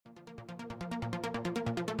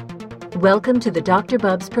Welcome to the Dr.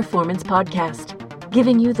 Bubbs Performance Podcast,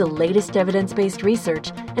 giving you the latest evidence-based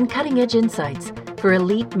research and cutting-edge insights for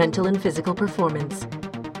elite mental and physical performance.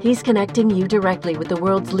 He's connecting you directly with the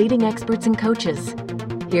world's leading experts and coaches.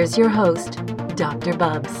 Here's your host, Dr.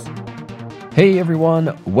 Bubbs. Hey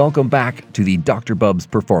everyone, welcome back to the Dr. Bubbs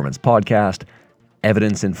Performance Podcast,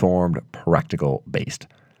 evidence-informed, practical-based.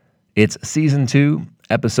 It's Season 2,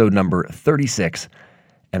 episode number 36,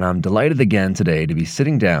 and I'm delighted again today to be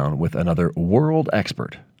sitting down with another world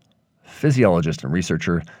expert, physiologist and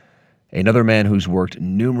researcher, another man who's worked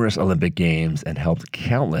numerous Olympic Games and helped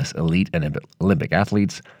countless elite and Olympic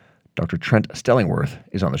athletes. Dr. Trent Stellingwerff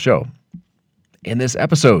is on the show. In this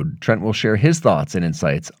episode, Trent will share his thoughts and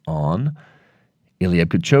insights on Eliud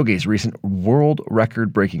Kipchoge's recent world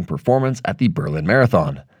record-breaking performance at the Berlin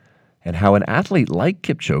Marathon, and how an athlete like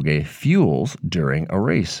Kipchoge fuels during a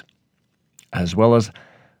race, as well as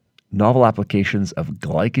novel applications of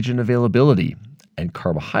glycogen availability and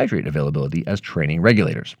carbohydrate availability as training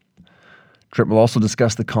regulators. Trent will also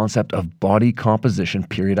discuss the concept of body composition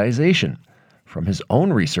periodization from his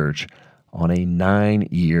own research on a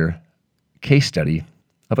 9-year case study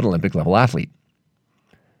of an Olympic-level athlete.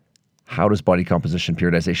 How does body composition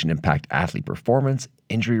periodization impact athlete performance,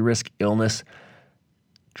 injury risk, illness?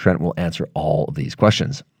 Trent will answer all of these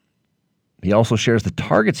questions. He also shares the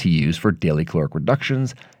targets he used for daily caloric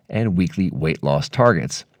reductions and weekly weight loss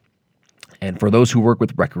targets. And for those who work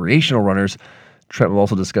with recreational runners, Trent will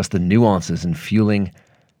also discuss the nuances in fueling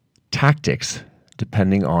tactics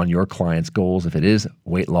depending on your client's goals, if it is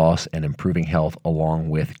weight loss and improving health along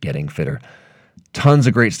with getting fitter. Tons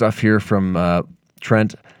of great stuff here from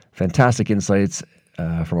Trent. Fantastic insights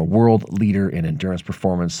from a world leader in endurance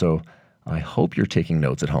performance. So I hope you're taking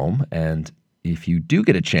notes at home. And if you do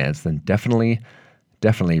get a chance, then definitely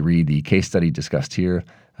read the case study discussed here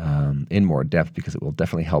in more depth, because it will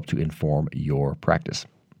definitely help to inform your practice.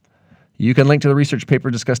 You can link to the research paper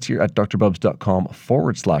discussed here at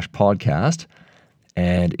drbubbs.com/podcast.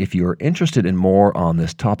 And if you're interested in more on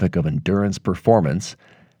this topic of endurance performance,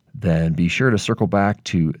 then be sure to circle back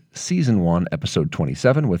to Season 1, Episode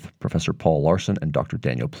 27 with Professor Paul Larson and Dr.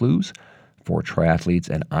 Daniel Plews for triathletes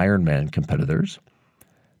and Ironman competitors.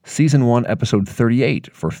 Season 1, Episode 38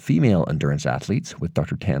 for female endurance athletes with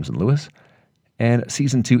Dr. Tamsin Lewis. And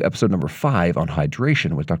Season 2, Episode number 5 on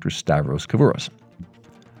hydration with Dr. Stavros Kavouras.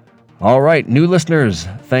 All right, new listeners,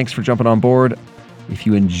 thanks for jumping on board. If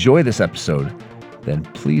you enjoy this episode, then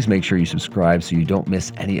please make sure you subscribe so you don't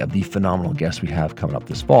miss any of the phenomenal guests we have coming up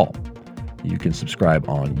this fall. You can subscribe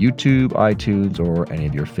on YouTube, iTunes, or any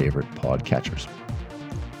of your favorite podcatchers.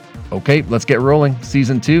 Okay, let's get rolling.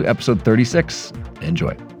 Season 2, Episode 36.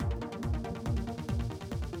 Enjoy.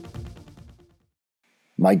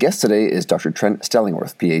 My guest today is Dr. Trent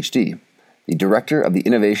Stellingwerff, PhD, the Director of the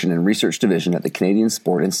Innovation and Research Division at the Canadian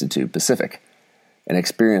Sport Institute Pacific. An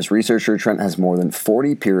experienced researcher, Trent has more than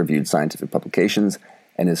 40 peer-reviewed scientific publications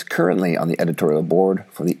and is currently on the editorial board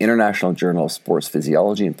for the International Journal of Sports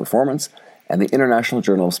Physiology and Performance and the International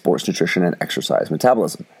Journal of Sports Nutrition and Exercise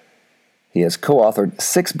Metabolism. He has co-authored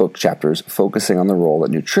 6 book chapters focusing on the role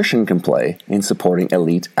that nutrition can play in supporting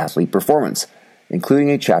elite athlete performance,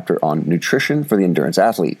 including a chapter on nutrition for the endurance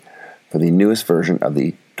athlete for the newest version of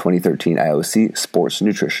the 2013 IOC Sports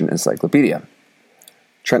Nutrition Encyclopedia.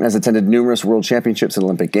 Trent has attended numerous World Championships and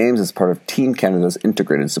Olympic Games as part of Team Canada's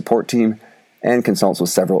integrated support team and consults with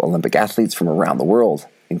several Olympic athletes from around the world,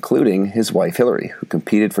 including his wife Hillary, who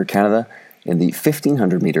competed for Canada in the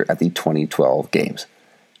 1500 meter at the 2012 Games.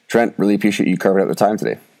 Trent, really appreciate you carving out the time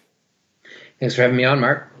today. Thanks for having me on,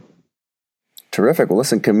 Mark. Terrific. Well,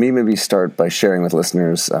 listen, can we maybe start by sharing with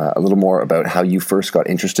listeners a little more about how you first got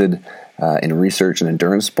interested in research and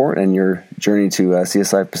endurance sport and your journey to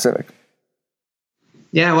CSI Pacific?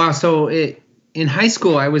 Yeah, wow. So in high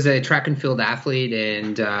school, I was a track and field athlete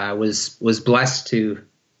and was blessed to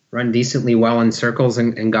run decently well in circles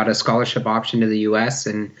and got a scholarship option to the U.S.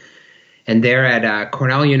 And there at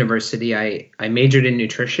Cornell University, I majored in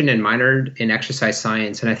nutrition and minored in exercise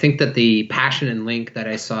science. And I think that the passion and link that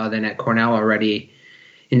I saw then at Cornell already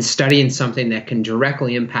in studying something that can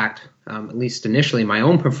directly impact, at least initially, my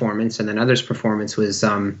own performance and then others' performance was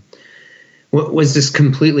just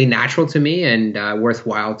completely natural to me and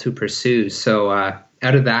worthwhile to pursue. So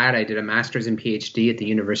out of that, I did a master's and PhD at the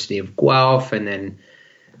University of Guelph, and then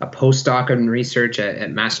a postdoc in research at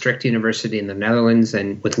Maastricht University in the Netherlands,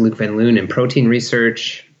 and with Luc Van Loon in protein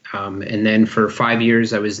research. And then for 5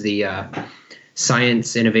 years, I was the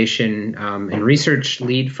science, innovation, and research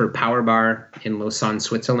lead for Power Bar in Lausanne,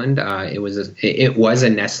 Switzerland. It was a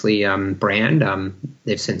Nestle brand.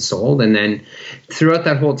 They've since sold. And then throughout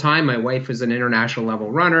that whole time, my wife was an international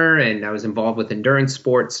level runner, and I was involved with endurance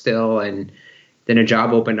sports still. And then a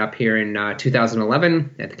job opened up here in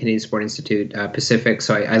 2011 at the Canadian Sport Institute Pacific.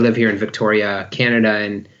 So I live here in Victoria,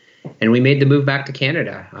 Canada, and we made the move back to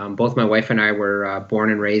Canada. Both my wife and I were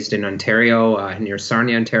born and raised in Ontario, near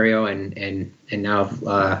Sarnia, Ontario, and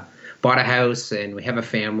now bought a house, and we have a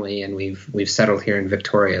family, and we've settled here in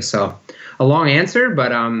Victoria. So a long answer,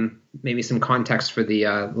 but maybe some context for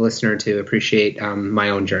the listener to appreciate my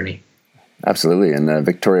own journey. Absolutely, and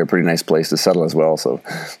Victoria, a pretty nice place to settle as well, so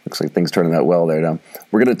looks like things turning out well there. Now,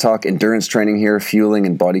 we're going to talk endurance training here, fueling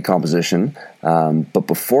and body composition, but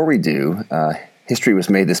before we do, history was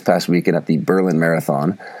made this past weekend at the Berlin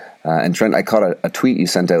Marathon, and Trent, I caught a tweet you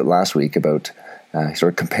sent out last week about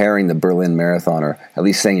sort of comparing the Berlin Marathon, or at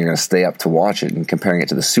least saying you're going to stay up to watch it, and comparing it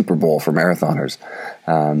to the Super Bowl for marathoners.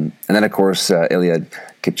 And then, of course, Eliud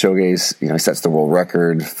Kipchoge's, he sets the world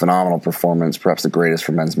record, phenomenal performance, perhaps the greatest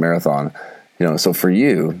for men's marathon. So for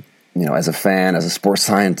you, as a fan, as a sports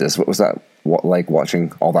scientist, what was that like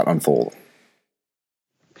watching all that unfold?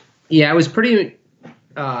 Yeah, it was pretty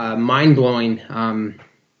mind-blowing.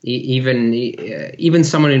 Even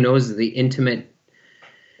someone who knows the intimate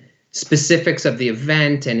specifics of the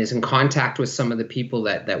event and is in contact with some of the people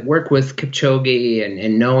that work with Kipchoge,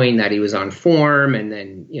 and knowing that he was on form, and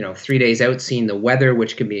then 3 days out seeing the weather,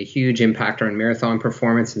 which can be a huge impact on marathon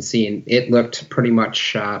performance, and seeing it looked pretty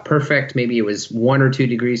much perfect. Maybe it was 1 or 2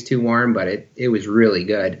 degrees too warm, but it was really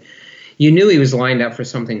good. You knew he was lined up for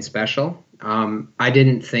something special. I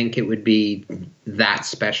didn't think it would be that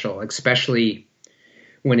special, especially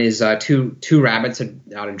when his two rabbits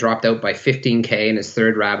had dropped out by 15K, and his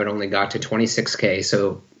third rabbit only got to 26K.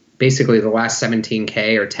 So basically the last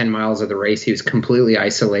 17K or 10 miles of the race, he was completely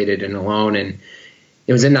isolated and alone. And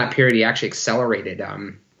it was in that period he actually accelerated.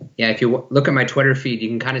 If you look at my Twitter feed, you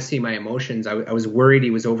can kind of see my emotions. I was worried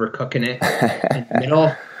he was overcooking it in the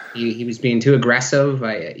middle. He was being too aggressive.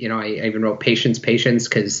 I even wrote patience,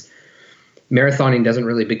 because marathoning doesn't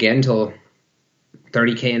really begin till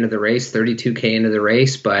 30K into the race, 32K into the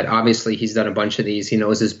race, but obviously he's done a bunch of these. He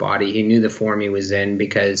knows his body. He knew the form he was in,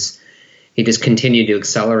 because he just continued to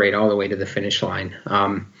accelerate all the way to the finish line.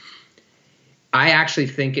 I actually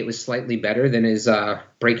think it was slightly better than his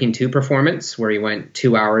Breaking 2 performance, where he went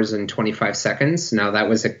 2 hours and 25 seconds. Now, that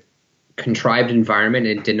was a contrived environment.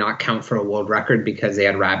 It did not count for a world record because they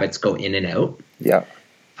had rabbits go in and out. Yeah.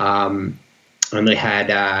 And they had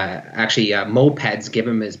mopeds give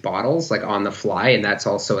him his bottles on the fly, and that's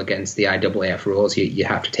also against the IAAF rules. You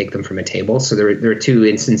have to take them from a table. So there are 2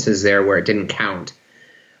 instances there where it didn't count.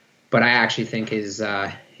 But I actually think his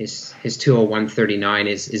 2:01:39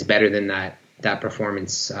 is better than that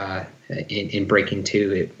performance in Breaking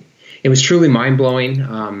 2. It was truly mind blowing.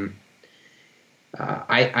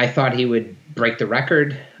 I thought he would break the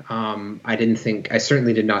record. I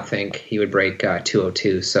certainly did not think he would break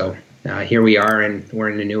 2:02. So. Here we are, and we're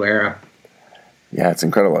in a new era. Yeah, it's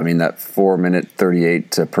incredible. I mean, that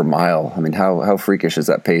 4:38 per mile. I mean, how freakish is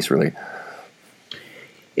that pace, really?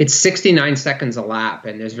 It's 69 seconds a lap,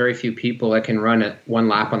 and there's very few people that can run one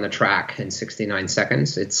lap on the track in 69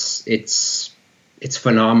 seconds. It's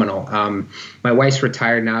phenomenal. My wife's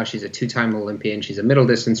retired now. She's a 2-time Olympian. She's a middle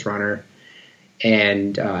distance runner,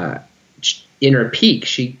 and in her peak,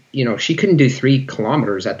 she couldn't do 3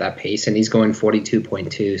 kilometers at that pace, and he's going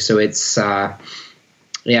 42.2. So it's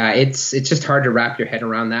just hard to wrap your head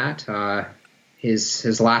around that.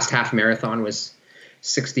 His last half marathon was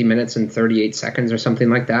 60 minutes and 38 seconds or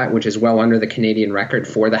something like that, which is well under the Canadian record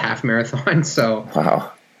for the half marathon. So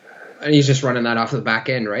wow, and he's just running that off the back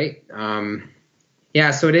end, right?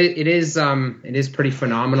 So it is pretty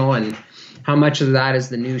phenomenal. And how much of that is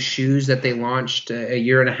the new shoes that they launched a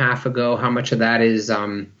year and a half ago? How much of that is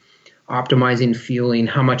optimizing fueling?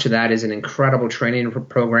 How much of that is an incredible training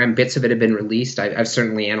program? Bits of it have been released. I've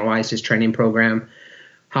certainly analyzed his training program.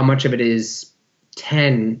 How much of it is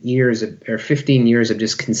 10 years or 15 years of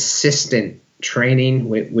just consistent training,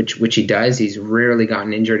 which he does. He's rarely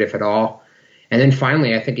gotten injured, if at all. And then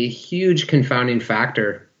finally, I think a huge confounding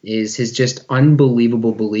factor is his just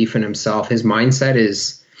unbelievable belief in himself. His mindset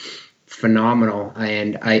is phenomenal.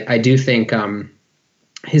 And I do think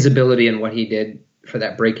his ability and what he did for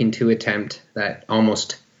that Breaking 2 attempt, that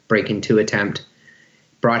almost Breaking 2 attempt,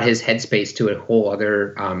 brought his headspace to a whole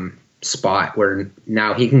other spot where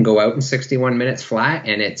now he can go out in 61 minutes flat,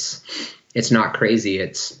 and it's not crazy.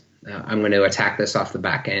 It's I'm going to attack this off the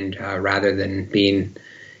back end rather than being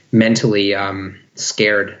mentally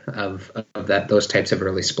scared of those types of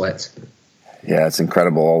early splits. Yeah, it's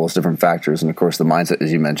incredible, all those different factors. And of course, the mindset,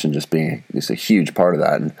 as you mentioned, just being a huge part of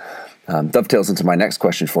that. And dovetails into my next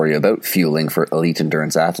question for you about fueling for elite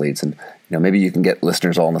endurance athletes. And, maybe you can get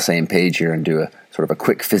listeners all on the same page here and do a sort of a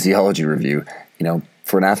quick physiology review.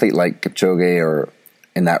 For an athlete like Kipchoge or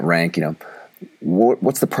in that rank,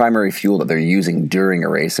 what's the primary fuel that they're using during a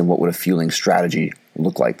race, and what would a fueling strategy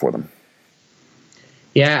look like for them?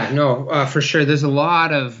 Yeah, no, for sure. There's a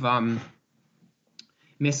lot of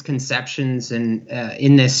misconceptions and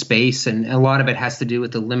in this space, and a lot of it has to do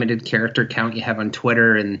with the limited character count you have on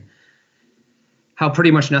Twitter, and how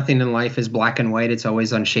pretty much nothing in life is black and white. It's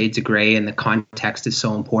always on shades of gray, and the context is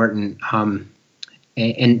so important.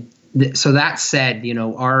 So that said,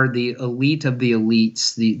 are the elite of the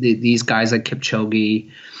elites, these guys like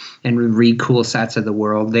Kipchoge and Reed Coolsats of the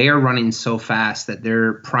world, they are running so fast that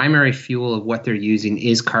their primary fuel of what they're using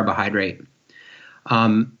is carbohydrate.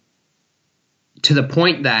 To the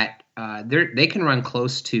point that they can run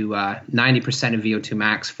close to 90% of VO2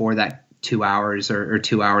 max for that 2 hours or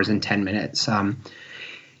 2 hours and 10 minutes.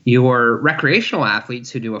 Your recreational athletes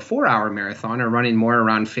who do a 4-hour marathon are running more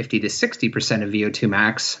around 50 to 60% of VO2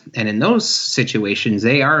 max. And in those situations,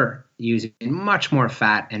 they are using much more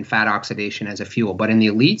fat and fat oxidation as a fuel. But in the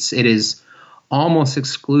elites, it is almost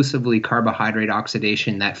exclusively carbohydrate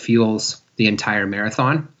oxidation that fuels the entire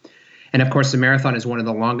marathon. And of course, the marathon is one of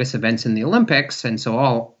the longest events in the Olympics. And so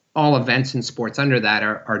all events and sports under that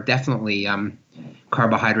are definitely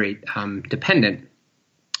carbohydrate dependent.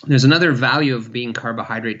 There's another value of being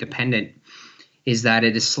carbohydrate dependent is that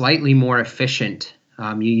it is slightly more efficient.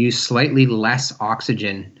 You use slightly less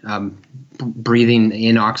oxygen, breathing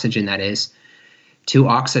in oxygen, that is, to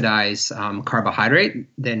oxidize carbohydrate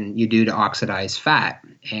than you do to oxidize fat.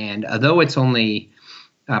 And although it's only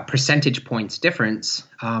percentage points difference,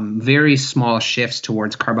 very small shifts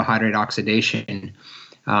towards carbohydrate oxidation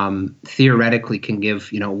theoretically can give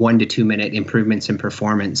 1 to 2 minute improvements in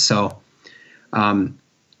performance. So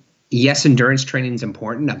yes, endurance training is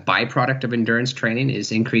important. A byproduct of endurance training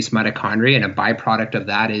is increased mitochondria, and a byproduct of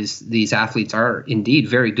that is these athletes are indeed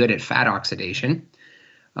very good at fat oxidation.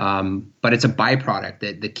 But it's a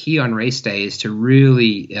byproduct. The key on race day is to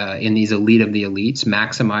really, in these elite of the elites,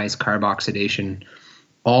 maximize carb oxidation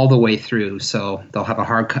all the way through. So they'll have a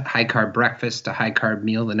high carb breakfast, a high carb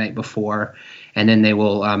meal the night before, and then they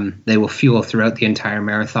will fuel throughout the entire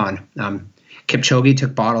marathon. Kipchoge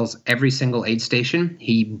took bottles every single aid station.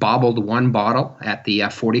 He bobbled one bottle at the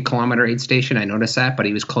 40-kilometer aid station. I noticed that, but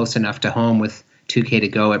he was close enough to home with 2K to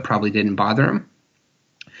go. It probably didn't bother him.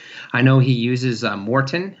 I know he uses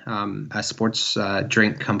Morton, a sports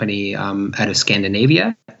drink company out of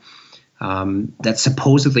Scandinavia, that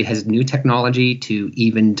supposedly has new technology to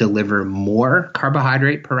even deliver more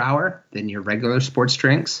carbohydrate per hour than your regular sports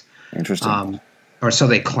drinks. Interesting. Or so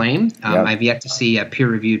they claim. I've yet to see a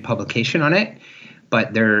peer-reviewed publication on it,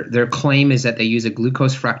 but their claim is that they use a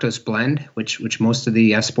glucose-fructose blend, which most of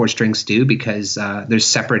the sports drinks do, because there's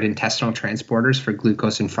separate intestinal transporters for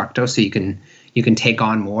glucose and fructose, so you can take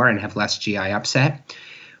on more and have less GI upset.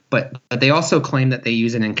 But they also claim that they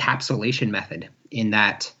use an encapsulation method, in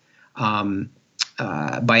that by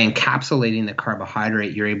encapsulating the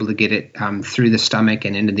carbohydrate, you're able to get it through the stomach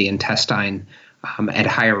and into the intestine at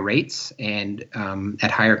higher rates and at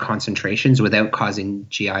higher concentrations without causing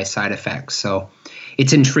GI side effects. So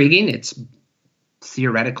it's intriguing. It's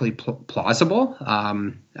theoretically plausible.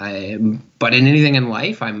 But in anything in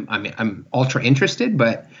life, I'm ultra interested,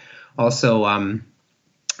 but also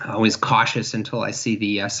always cautious until I see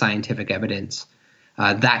the scientific evidence.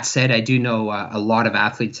 That said, I do know a lot of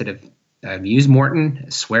athletes that have used Morton,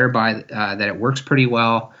 swear by that it works pretty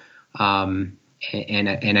well. And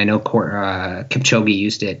I know Kipchoge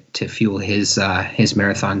used it to fuel his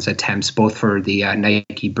marathons attempts, both for the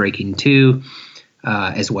Nike Breaking 2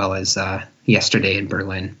 as well as yesterday in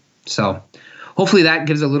Berlin. So hopefully that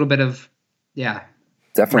gives a little bit of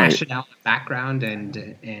definitely rationale, background,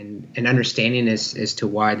 and understanding as to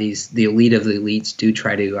why the elite of the elites do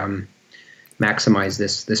try to maximize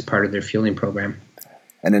this part of their fueling program.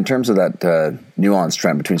 And in terms of that nuance,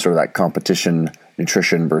 Trent, between sort of that competition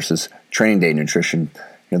nutrition versus training day nutrition,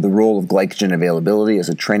 the role of glycogen availability as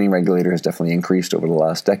a training regulator has definitely increased over the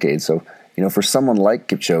last decade. So, for someone like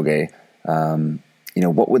Kipchoge,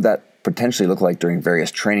 what would that potentially look like during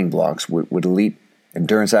various training blocks? Would elite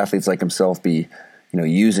endurance athletes like himself be,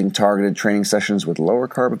 using targeted training sessions with lower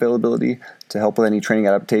carb availability to help with any training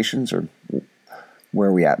adaptations, or where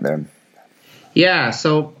are we at there? Yeah,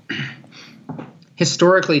 so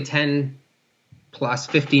historically 10 plus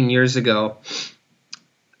 15 years ago,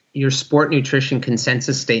 your sport nutrition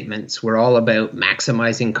consensus statements were all about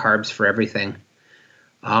maximizing carbs for everything.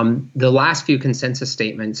 The last few consensus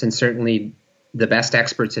statements, and certainly the best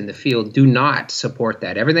experts in the field, do not support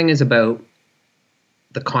that. Everything is about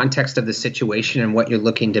the context of the situation and what you're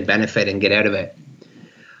looking to benefit and get out of it.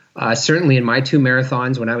 Certainly in my 2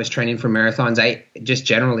 marathons, when I was training for marathons, I just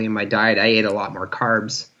generally in my diet, I ate a lot more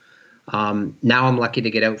carbs. Now I'm lucky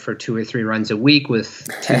to get out for 2 or 3 runs a week with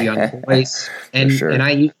 2 young boys, and sure. and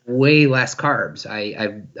I eat way less carbs.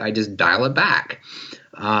 I just dial it back.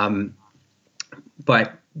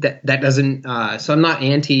 But that doesn't. So I'm not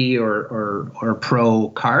anti or pro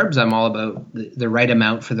carbs. I'm all about the right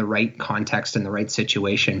amount for the right context and the right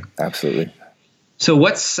situation. Absolutely. So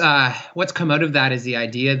what's come out of that is the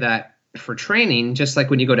idea that for training, just like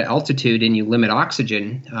when you go to altitude and you limit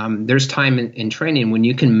oxygen, there's time in training when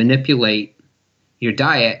you can manipulate your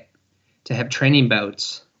diet to have training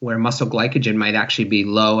bouts where muscle glycogen might actually be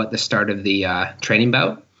low at the start of the training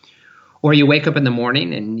bout. Or you wake up in the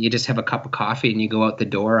morning and you just have a cup of coffee and you go out the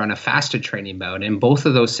door on a fasted training bout. In both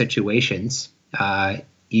of those situations,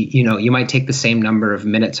 you might take the same number of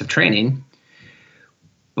minutes of training,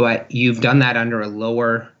 but you've done that under a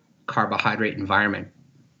lower carbohydrate environment.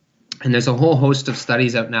 And there's a whole host of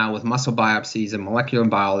studies out now with muscle biopsies and molecular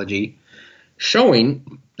biology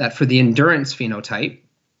showing that for the endurance phenotype,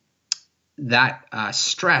 that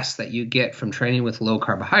stress that you get from training with low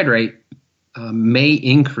carbohydrate may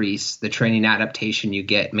increase the training adaptation you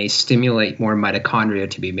get, may stimulate more mitochondria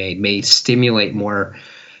to be made, may stimulate more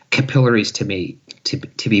capillaries to be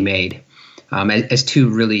made as 2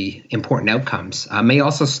 really important outcomes. May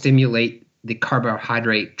also stimulate the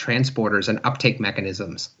carbohydrate transporters and uptake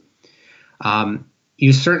mechanisms.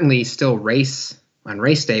 You certainly still race on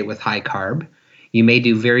race day with high carb. You may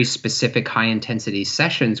do very specific high intensity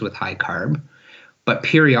sessions with high carb, but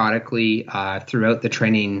periodically throughout the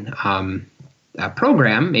training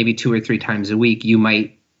program, maybe 2 or 3 times a week, you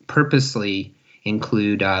might purposely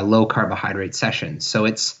include low carbohydrate sessions. So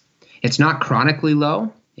it's not chronically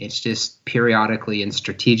low. It's just periodically and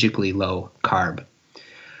strategically low carb.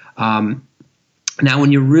 Now,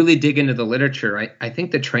 when you really dig into the literature, I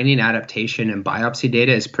think the training adaptation and biopsy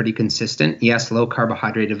data is pretty consistent. Yes, low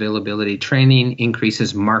carbohydrate availability training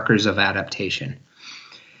increases markers of adaptation.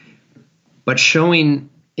 But showing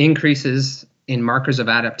increases in markers of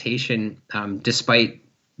adaptation, despite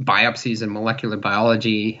biopsies and molecular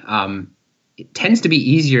biology, it tends to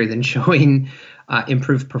be easier than showing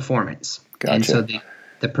improved performance. Gotcha. And so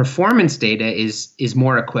the performance data is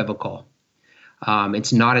more equivocal.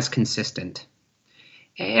 It's not as consistent.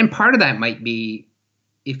 And part of that might be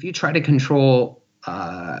if you try to control,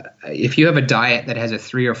 if you have a diet that has a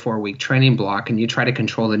 3 or 4 week training block and you try to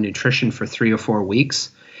control the nutrition for 3 or 4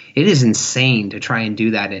 weeks, it is insane to try and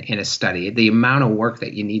do that in a study. The amount of work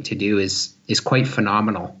that you need to do is quite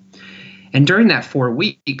phenomenal. And during that 4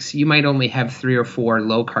 weeks, you might only have 3 or 4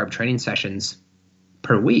 low carb training sessions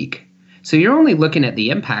per week. So you're only looking at the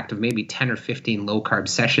impact of maybe 10 or 15 low carb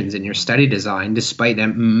sessions in your study design, despite a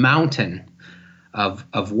mountain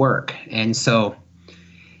of work. And so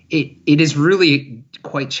it is really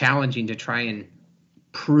quite challenging to try and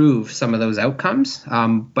prove some of those outcomes.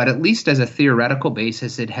 But at least as a theoretical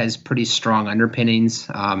basis, it has pretty strong underpinnings.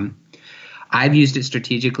 I've used it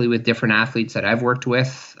strategically with different athletes that I've worked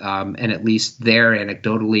with, and at least there,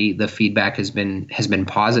 anecdotally, the feedback has been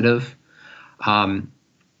positive.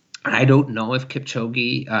 I don't know if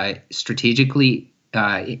Kipchoge strategically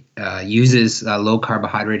uses low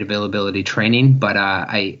carbohydrate availability training, but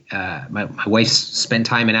my wife spent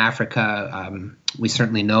time in Africa. We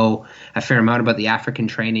certainly know a fair amount about the African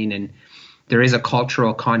training, and there is a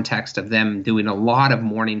cultural context of them doing a lot of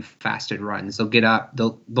morning fasted runs. They'll get up,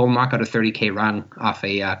 they'll knock out a 30K run off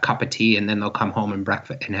a cup of tea, and then they'll come home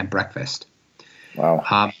and have breakfast.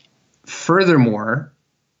 Wow. Furthermore,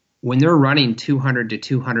 when they're running 200 to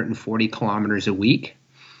 240 kilometers a week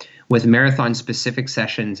with marathon-specific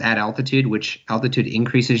sessions at altitude, which altitude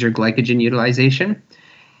increases your glycogen utilization,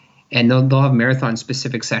 and they'll have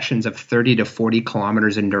marathon-specific sessions of 30 to 40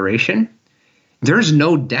 kilometers in duration, there's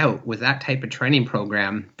no doubt with that type of training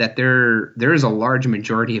program that there is a large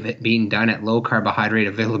majority of it being done at low carbohydrate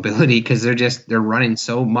availability because they're running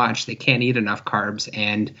so much they can't eat enough carbs,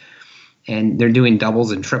 and they're doing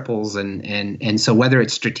doubles and triples, and so whether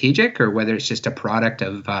it's strategic or whether it's just a product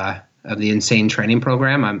of the insane training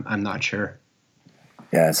program, I'm not sure.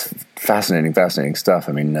 Yeah, it's fascinating stuff.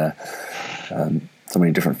 I mean, so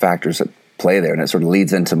many different factors at play there, and it sort of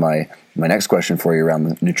leads into my next question for you around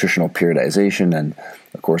the nutritional periodization, and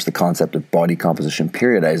of course the concept of body composition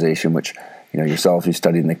periodization, which yourself, you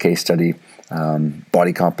studied in the case study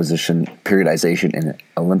body composition periodization in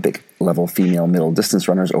Olympic-level female middle distance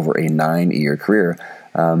runners over a 9-year career.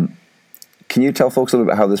 Can you tell folks a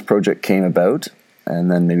little bit how this project came about?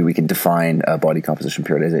 And then maybe we can define body composition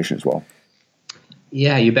periodization as well.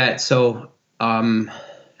 Yeah, you bet. So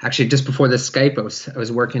actually, just before the Skype, I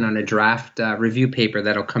was working on a draft review paper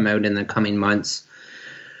that'll come out in the coming months,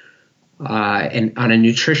 and on a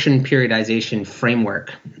nutrition periodization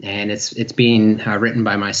framework. And it's being written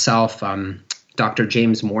by myself, Dr.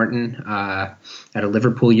 James Morton at a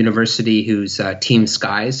Liverpool University, who's Team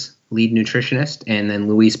Sky's lead nutritionist, and then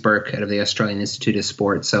Louise Burke out of the Australian Institute of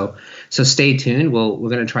Sport. So stay tuned. We're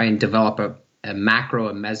going to try and develop a macro,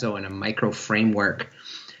 a meso, and a micro framework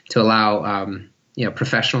to allow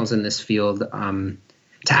professionals in this field to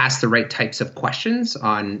ask the right types of questions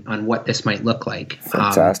on what this might look like.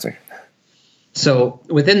 Fantastic. So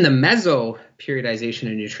within the meso periodization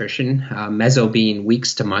of nutrition, meso being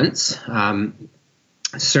weeks to months, macro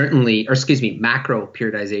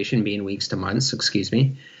periodization being weeks to months,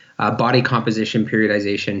 body composition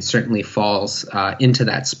periodization certainly falls into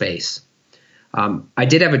that space. I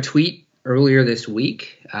did have a tweet earlier this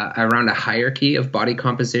week around a hierarchy of body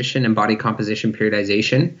composition and body composition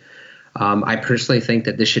periodization. I personally think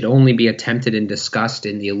that this should only be attempted and discussed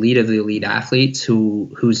in the elite of the elite athletes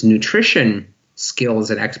whose nutrition skills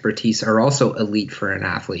and expertise are also elite for an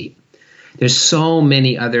athlete. There's so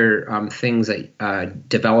many other things that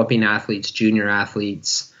developing athletes, junior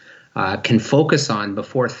athletes can focus on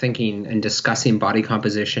before thinking and discussing body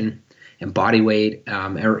composition and body weight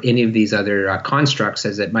or any of these other constructs,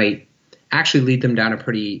 as it might actually lead them down a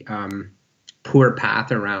pretty poor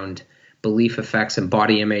path around belief effects and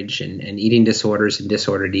body image and eating disorders and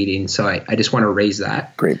disordered eating. So I just want to raise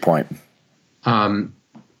that. Great point.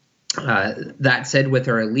 That said, with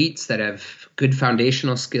our elites that have good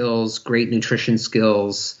foundational skills, great nutrition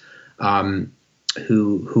skills,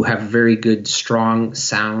 who have very good, strong,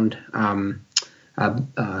 sound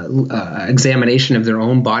examination of their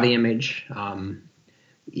own body image,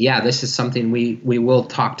 this is something we will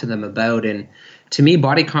talk to them about. And to me,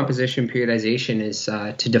 body composition periodization is,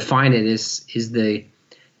 to define it, is the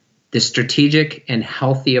strategic and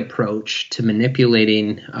healthy approach to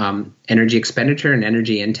manipulating energy expenditure and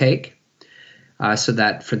energy intake, so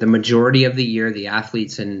that for the majority of the year, the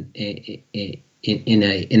athletes in a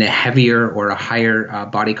heavier or a higher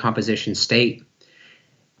body composition state,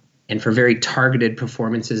 and for very targeted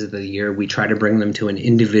performances of the year, we try to bring them to an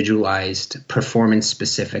individualized,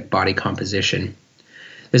 performance-specific body composition.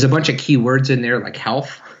 There's a bunch of key words in there, like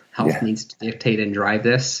health. Health needs to dictate and drive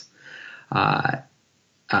this.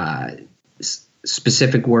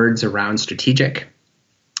 Specific words around strategic,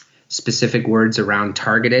 specific words around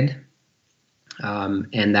targeted,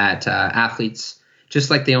 and that athletes, just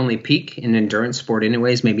like they only peak in endurance sport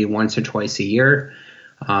anyways, maybe once or twice a year,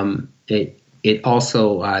 it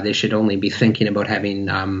also, they should only be thinking about having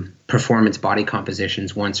performance body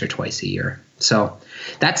compositions once or twice a year. So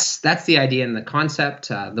that's the idea and the concept.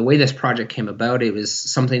 The way this project came about, it was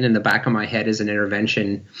something in the back of my head as an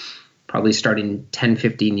intervention, probably starting 10,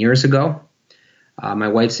 15 years ago. My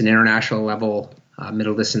wife's an international level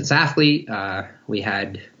middle distance athlete. We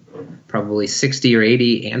had probably 60 or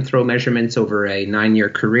 80 anthro measurements over a 9-year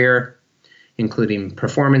career, including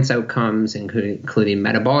performance outcomes, including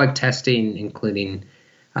metabolic testing, including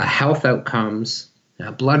health outcomes,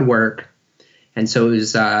 blood work. And so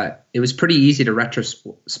it was pretty easy to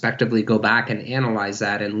retrospectively go back and analyze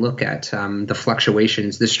that and look at the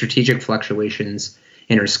fluctuations, the strategic fluctuations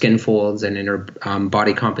in her skin folds and in her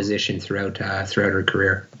body composition throughout her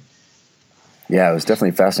career. Yeah, it was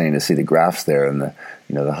definitely fascinating to see the graphs there and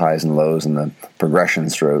the highs and lows and the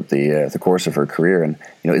progressions throughout the course of her career. And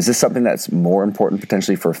is this something that's more important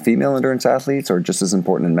potentially for female endurance athletes, or just as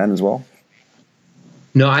important in men as well?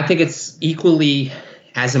 No, I think it's equally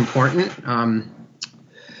as important.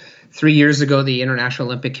 3 years ago, the International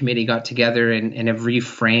Olympic Committee got together and have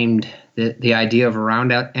reframed the idea of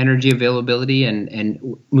around energy availability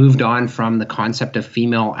and moved on from the concept of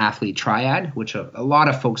female athlete triad, which a lot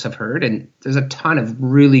of folks have heard. And there's a ton of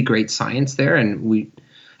really great science there, and we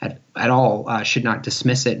at all should not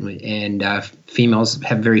dismiss it. And females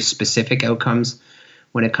have very specific outcomes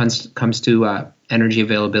when it comes to energy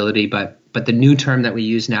availability. But the new term that we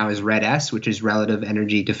use now is RED-S, which is relative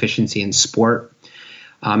energy deficiency in sport.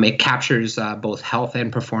 It captures both health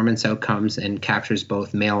and performance outcomes and captures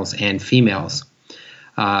both males and females.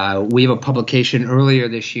 We have a publication earlier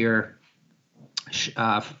this year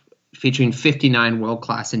featuring 59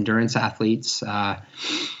 world-class endurance athletes. I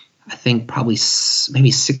I think probably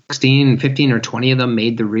maybe 16, 15 or 20 of them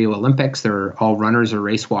made the Rio Olympics. They're all runners or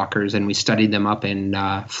race walkers, and we studied them up in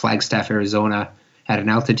Flagstaff, Arizona at an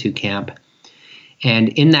altitude camp. And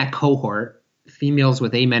in that cohort, females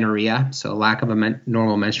with amenorrhea, so lack of a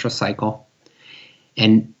normal menstrual cycle,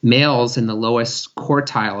 and males in the lowest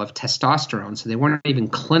quartile of testosterone, so they weren't even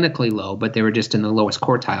clinically low, but they were just in the lowest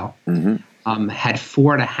quartile, had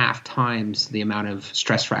 4.5 times the amount of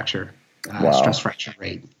stress fracture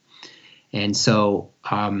rate. And so,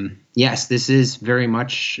 yes, this is very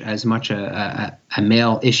much as much a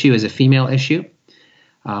male issue as a female issue.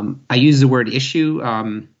 I use the word issue.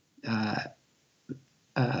 In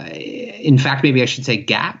fact, maybe I should say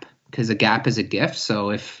gap, because a gap is a gift.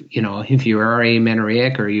 So if you are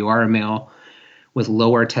amenorrheic or you are a male with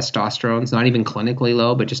lower testosterone, it's not even clinically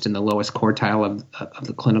low, but just in the lowest quartile of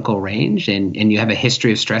the clinical range, and you have a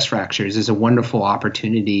history of stress fractures, is a wonderful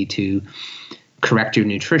opportunity to correct your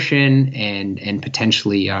nutrition and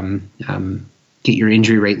potentially get your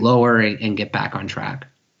injury rate lower and get back on track.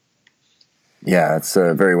 Yeah, that's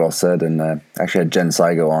very well said. And actually had Jen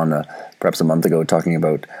Saigo on perhaps a month ago talking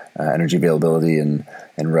about energy availability and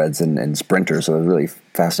reds and sprinters. So it was really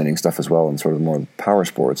fascinating stuff as well, and sort of more power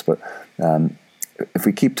sports. But if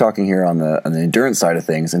we keep talking here on the endurance side of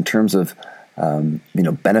things, in terms of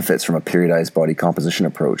benefits from a periodized body composition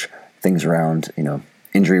approach, things around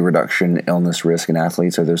injury reduction, illness risk in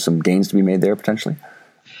athletes, are there some gains to be made there potentially?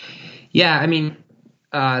 Yeah, I mean,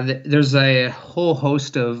 there's a whole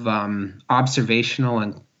host of observational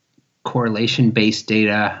and correlation-based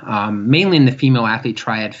data, mainly in the female athlete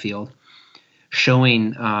triad field,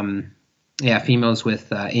 showing females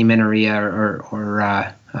with amenorrhea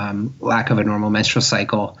or lack of a normal menstrual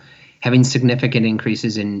cycle having significant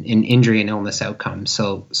increases in injury and illness outcomes.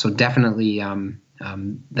 So definitely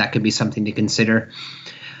that could be something to consider.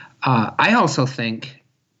 I also think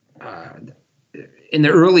in the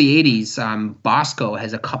early 80s, Bosco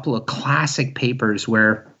has a couple of classic papers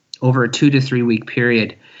where over a 2 to 3 week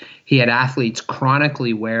period, he had athletes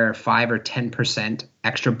chronically wear 5 or 10%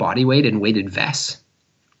 extra body weight in weighted vests.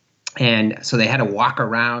 And so they had to walk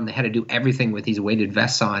around, they had to do everything with these weighted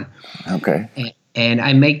vests on. Okay. And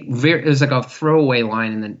I make it was like a throwaway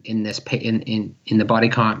line in the body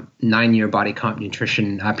comp 9-year body comp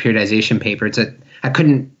nutrition periodization paper.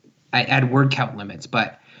 I had word count limits,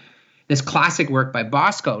 but this classic work by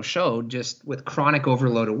Bosco showed just with chronic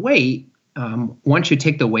overload of weight, once you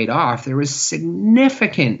take the weight off, there was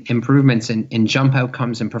significant improvements in jump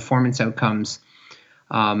outcomes and performance outcomes,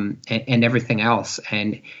 and everything else.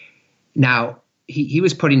 And now he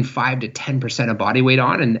was putting 5 to 10% of body weight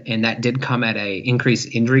on, and that did come at a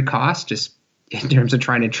increased injury cost just in terms of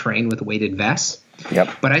trying to train with weighted vests.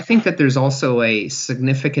 Yep. But I think that there's also a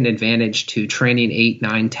significant advantage to training 8,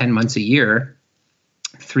 9, 10 months a year,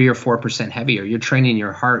 3 or 4% heavier. You're training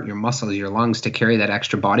your heart, your muscles, your lungs to carry that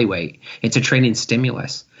extra body weight. It's a training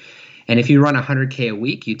stimulus. And if you run 100K a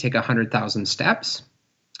week, you take 100,000 steps.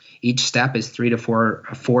 Each step is 3 to 4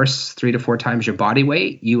 times your body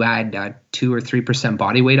weight. You add 2 or 3%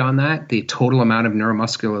 body weight on that. The total amount of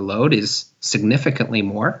neuromuscular load is significantly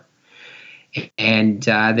more. And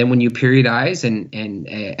then when you periodize, and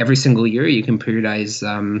every single year you can periodize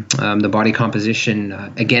the body composition,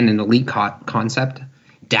 again, an elite concept,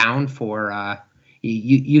 down for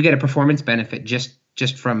you get a performance benefit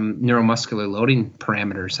just from neuromuscular loading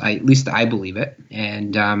parameters. At least I believe it,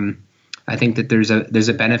 and I think that there's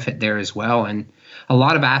a benefit there as well. And a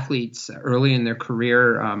lot of athletes early in their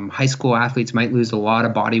career, high school athletes might lose a lot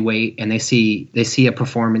of body weight, and they see a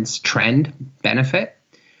performance trend benefit.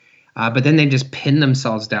 But then they just pin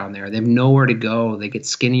themselves down there. They have nowhere to go. They get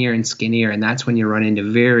skinnier and skinnier, and that's when you run into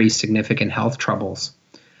very significant health troubles.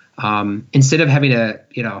 Instead of having I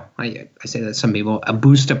say that to some people, a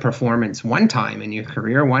boost of performance one time in your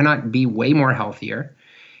career, why not be way more healthier?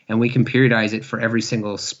 And we can periodize it for every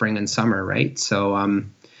single spring and summer, right? So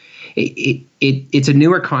it's a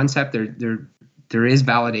newer concept. There is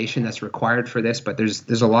validation that's required for this, but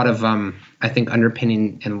there's a lot of I think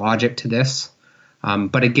underpinning and logic to this.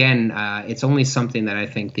 But again, it's only something that I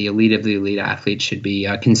think the elite of the elite athletes should be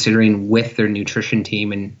considering with their nutrition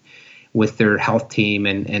team and with their health team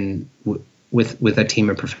and with a team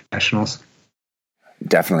of professionals.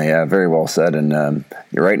 Definitely, yeah, very well said. And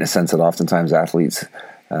you're right in a sense that oftentimes athletes,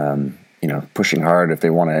 pushing hard, if they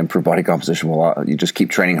want to improve body composition, you just keep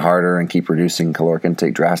training harder and keep reducing caloric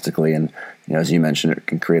intake drastically. And as you mentioned, it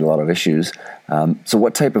can create a lot of issues. So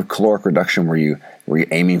what type of caloric reduction were you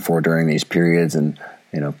aiming for during these periods? And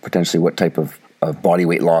potentially what type of body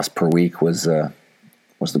weight loss per week was the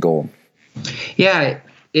goal? Yeah,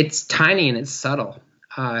 it's tiny and it's subtle.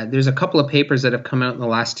 there's a couple of papers that have come out in the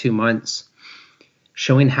last 2 months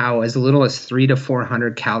showing how as little as 300 to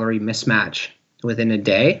 400 calorie mismatch within a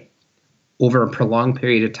day over a prolonged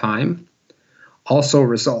period of time also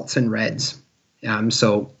results in REDs.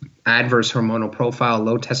 So adverse hormonal profile,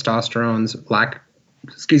 low testosterone, lack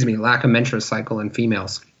of menstrual cycle in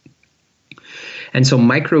females. And so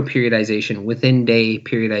micro-periodization, within-day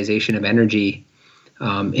periodization of energy,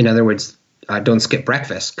 in other words, don't skip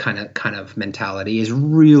breakfast kind of mentality is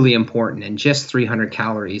really important. And just 300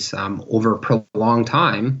 calories over a prolonged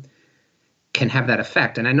time can have that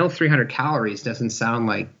effect. And I know 300 calories doesn't sound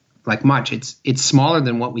like much. It's smaller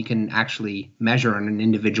than what we can actually measure on an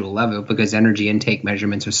individual level because energy intake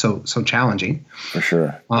measurements are so challenging. For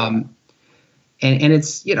sure. And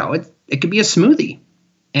it's, it could be a smoothie.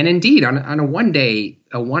 And indeed, on a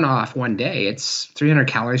one-off one day, it's 300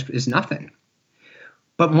 calories is nothing.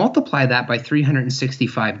 But multiply that by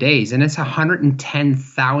 365 days, and it's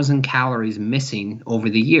 110,000 calories missing over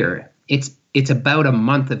the year. It's about a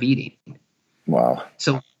month of eating. Wow.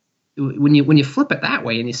 So when you flip it that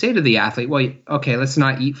way and you say to the athlete, well, okay, let's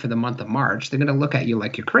not eat for the month of March, they're going to look at you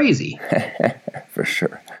like you're crazy. For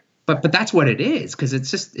sure. But that's what it is, because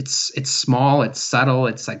it's small, it's subtle,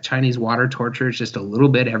 it's like Chinese water torture. It's just a little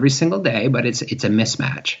bit every single day, but it's a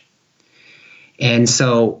mismatch. And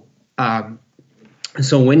so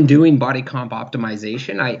when doing body comp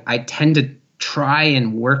optimization, I tend to try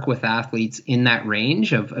and work with athletes in that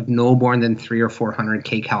range of no more than 300 or 400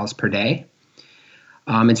 kcals per day.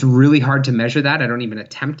 It's really hard to measure that. I don't even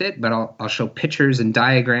attempt it, but I'll show pictures and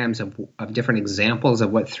diagrams of different examples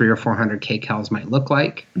of what 300 or 400 kcals might look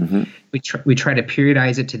like. Mm-hmm. We try to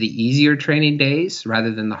periodize it to the easier training days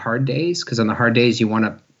rather than the hard days, because on the hard days you want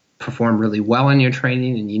to perform really well in your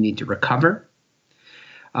training and you need to recover.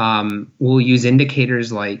 We'll use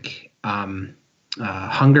indicators like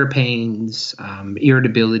hunger pains,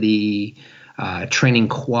 irritability, training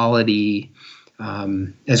quality,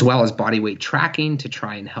 as well as body weight tracking to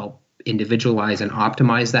try and help individualize and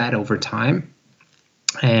optimize that over time.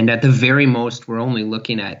 And at the very most, we're only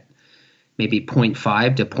looking at maybe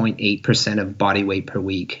 0.5 to 0.8% of body weight per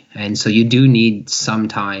week. And so you do need some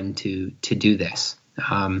time to do this.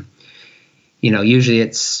 Usually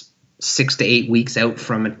it's 6 to 8 weeks out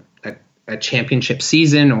from a championship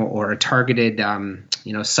season or a targeted,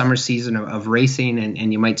 summer season of racing.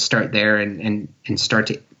 And you might start there and start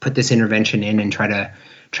to put this intervention in and try to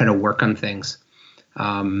work on things.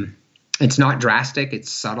 It's not drastic,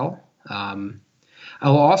 it's subtle. I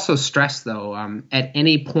will also stress though, at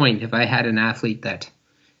any point, if I had an athlete that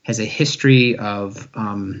has a history of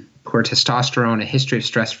poor testosterone, a history of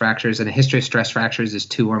stress fractures, and a history of stress fractures is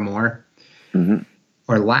 2 or more, mm-hmm.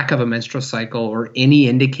 or lack of a menstrual cycle, or any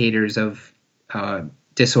indicators of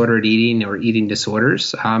disordered eating or eating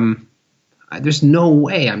disorders, there's no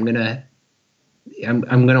way I'm gonna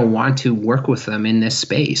want to work with them in this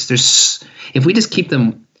space. If we just keep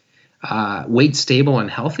them weight stable and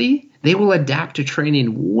healthy, they will adapt to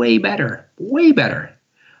training way better. They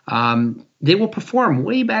will perform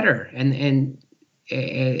way better. And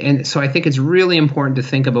so I think it's really important to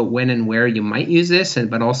think about when and where you might use this,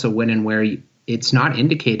 but also when and where it's not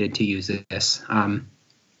indicated to use this.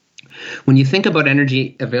 When you think about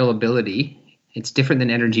energy availability, it's different than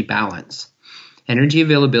energy balance. Energy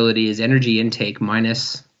availability is energy intake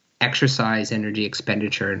minus exercise energy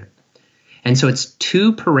expenditure. And so it's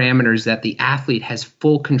 2 parameters that the athlete has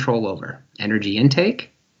full control over: energy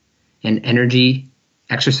intake and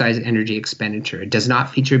exercise energy expenditure. It does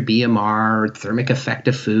not feature BMR or thermic effect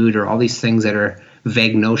of food or all these things that are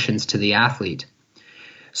vague notions to the athlete.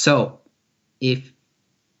 So if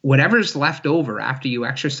whatever's left over after you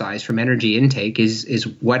exercise from energy intake is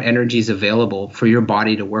what energy is available for your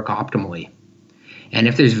body to work optimally. And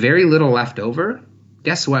if there's very little left over,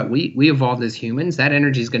 guess what? We evolved as humans. That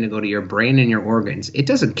energy is going to go to your brain and your organs. It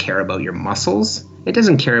doesn't care about your muscles. It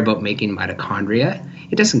doesn't care about making mitochondria.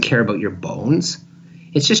 It doesn't care about your bones.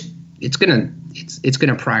 It's going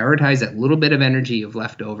to prioritize that little bit of energy you've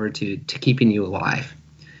left over to keeping you alive.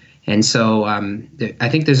 And so I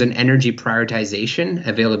think there's an energy prioritization,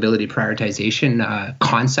 availability prioritization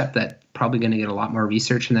concept that's probably going to get a lot more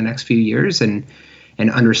research in the next few years, and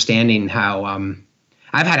understanding how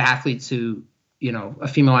I've had athletes who, a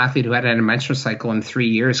female athlete who had a menstrual cycle in 3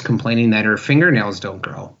 years complaining that her fingernails don't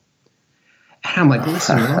grow. And I'm like,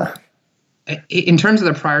 listen, in terms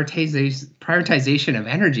of the prioritization of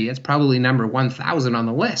energy, it's probably number 1,000 on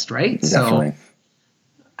the list, right? Definitely.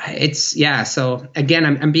 So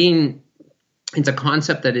again, it's a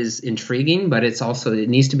concept that is intriguing, but it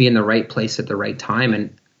needs to be in the right place at the right time.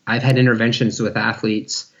 And I've had interventions with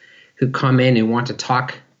athletes who come in and want to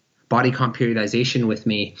talk body comp periodization with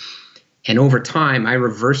me. And over time, I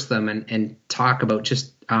reverse them and talk about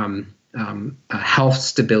just health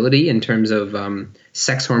stability in terms of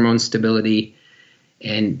sex hormone stability.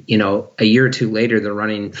 And, a year or two later, they're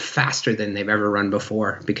running faster than they've ever run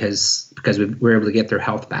before because we're able to get their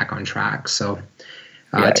health back on track. So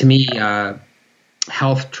to me,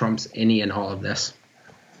 health trumps any and all of this.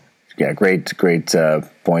 Yeah, great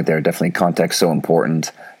point there. Definitely context so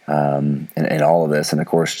important in all of this. And of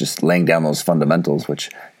course, just laying down those fundamentals, which,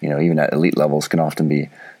 even at elite levels can often be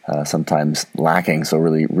sometimes lacking. So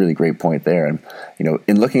really, really great point there. And,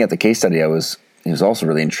 in looking at the case study, I was also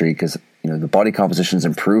really intrigued because, the body composition is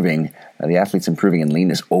improving, the athlete's improving in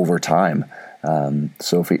leanness over time.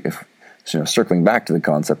 So if circling back to the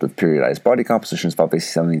concept of periodized body composition, is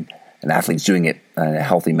obviously something an athlete's doing it in a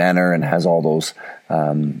healthy manner and has all those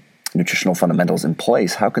nutritional fundamentals in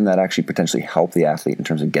place. How can that actually potentially help the athlete in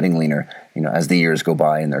terms of getting leaner, as the years go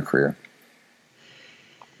by in their career?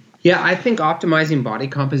 Yeah, I think optimizing body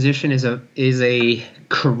composition is a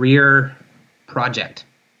career project.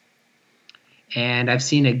 And I've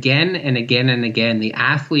seen again and again and again the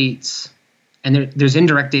athletes, and there's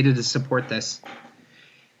indirect data to support this,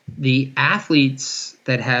 the athletes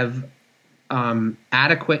that have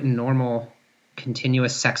adequate and normal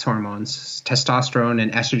continuous sex hormones, testosterone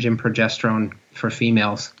and estrogen, progesterone for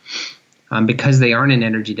females, because they aren't in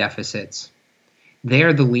energy deficits, they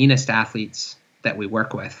are the leanest athletes that we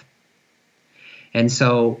work with. And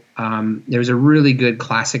so there's a really good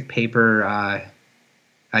classic paper,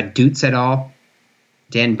 Dutz et al.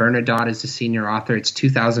 Dan Bernadotte is the senior author. It's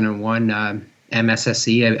 2001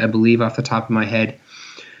 MSSE, I believe, off the top of my head,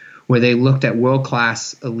 where they looked at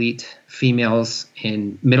world-class elite females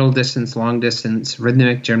in middle distance, long distance,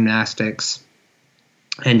 rhythmic gymnastics,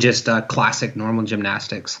 and just classic normal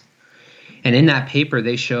gymnastics. And in that paper,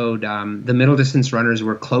 they showed the middle distance runners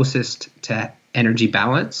were closest to energy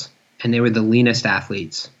balance, and they were the leanest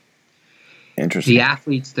athletes. Interesting. The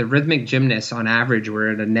athletes, the rhythmic gymnasts on average were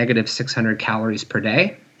at a negative 600 calories per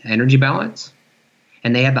day, energy balance,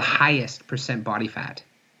 and they had the highest percent body fat.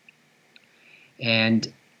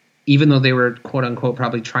 And even though they were, quote unquote,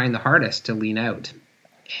 probably trying the hardest to lean out.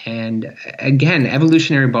 And again,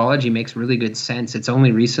 evolutionary biology makes really good sense. It's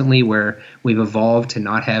only recently where we've evolved to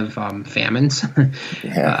not have famines.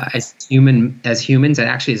 Yeah. As humans, and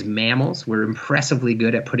actually as mammals, we're impressively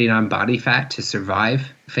good at putting on body fat to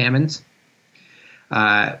survive famines.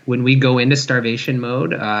 When we go into starvation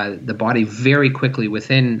mode, the body very quickly,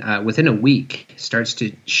 within a week, starts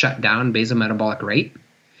to shut down basal metabolic rate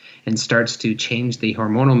and starts to change the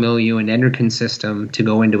hormonal milieu and endocrine system to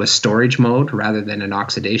go into a storage mode rather than an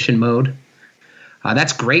oxidation mode.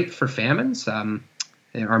 That's great for famines.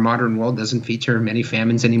 Our modern world doesn't feature many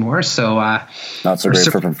famines anymore, so not so great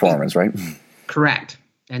for performance, right? Correct.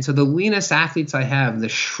 And so the leanest athletes I have, the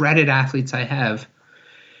shredded athletes I have,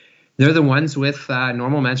 they're the ones with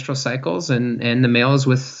normal menstrual cycles and the males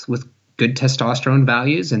with good testosterone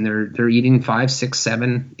values, and they're eating 5, 6,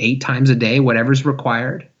 7, 8 times a day, whatever's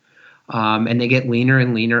required. And they get leaner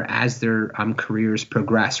and leaner as their careers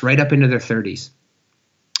progress, right up into their 30s.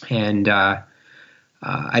 And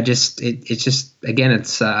it's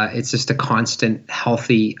just a constant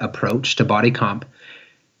healthy approach to body comp.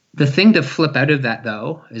 The thing to flip out of that,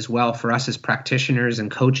 though, as well for us as practitioners and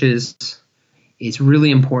coaches, it's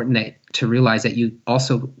really important to realize that you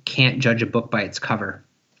also can't judge a book by its cover.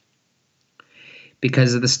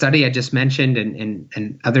 Because of the study I just mentioned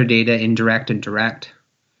and other data, indirect and direct,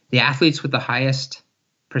 the athletes with the highest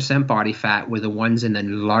percent body fat were the ones in the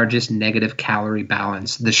largest negative calorie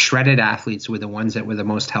balance. The shredded athletes were the ones that were the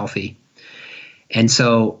most healthy. And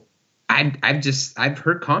so I've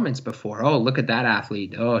heard comments before, oh, look at that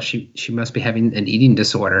athlete. Oh, she must be having an eating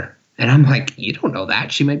disorder. And I'm like, you don't know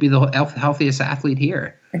that. She might be the healthiest athlete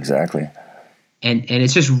here. Exactly. And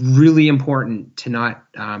it's just really important to not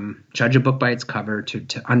judge a book by its cover,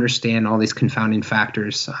 to understand all these confounding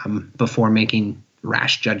factors before making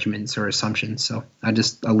rash judgments or assumptions. So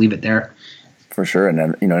I'll leave it there. For sure. And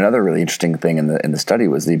then, another really interesting thing in the study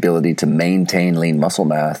was the ability to maintain lean muscle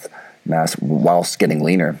mass whilst getting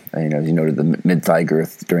leaner. And, as you noted, the mid-thigh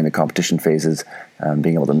girth during the competition phases,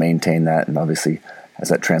 being able to maintain that, and obviously as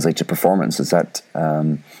that translates to performance, is that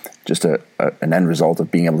just an end result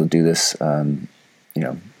of being able to do this,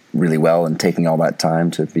 really well and taking all that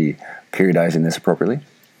time to be periodizing this appropriately?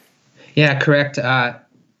 Yeah, correct. A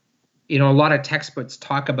lot of textbooks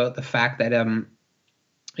talk about the fact that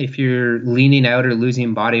if you're leaning out or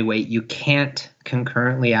losing body weight, you can't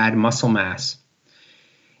concurrently add muscle mass.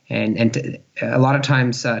 A lot of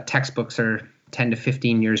times textbooks are 10 to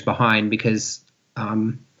 15 years behind because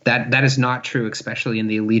That is not true, especially in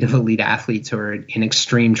the elite of elite athletes who are in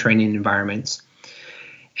extreme training environments.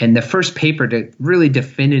 And the first paper to really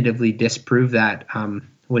definitively disprove that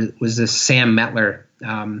was this Sam Metler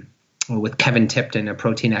with Kevin Tipton, a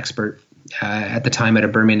protein expert at the time out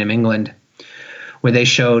of Birmingham, England, where they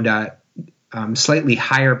showed slightly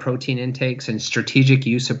higher protein intakes and strategic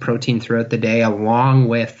use of protein throughout the day, along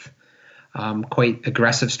with quite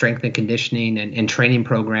aggressive strength and conditioning and training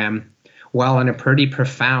program, while in a pretty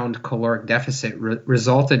profound caloric deficit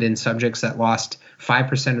resulted in subjects that lost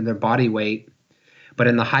 5% of their body weight, but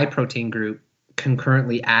in the high protein group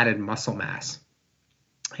concurrently added muscle mass.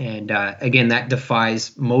 And again, that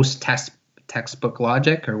defies most textbook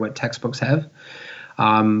logic or what textbooks have.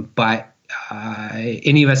 But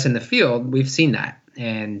any of us in the field, we've seen that.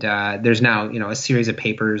 And there's now, a series of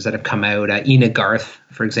papers that have come out. Ina Garth,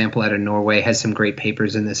 for example, out of Norway, has some great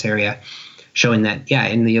papers in this area showing that,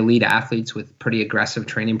 in the elite athletes with pretty aggressive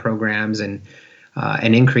training programs and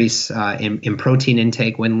an increase in protein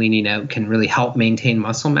intake when leaning out can really help maintain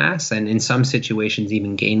muscle mass and in some situations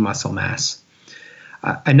even gain muscle mass.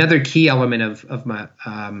 Another key element of my,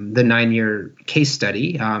 the 9-year case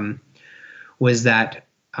study was that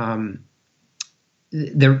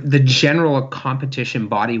the general competition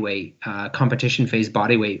body weight, competition phase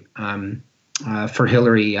body weight for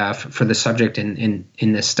Hillary, for the subject in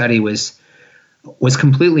this study was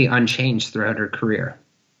completely unchanged throughout her career.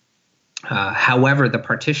 However, the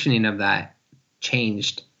partitioning of that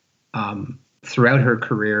changed throughout her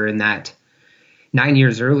career in that 9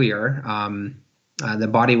 years earlier, the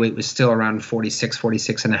body weight was still around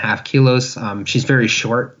 46 and a half kilos. She's very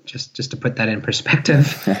short, just to put that in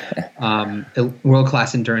perspective.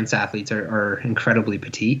 World-class endurance athletes are incredibly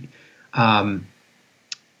petite.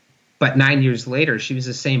 But 9 years later, she was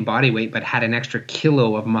the same body weight, but had an extra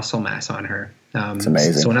kilo of muscle mass on her. It's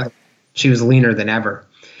amazing. So she was leaner than ever.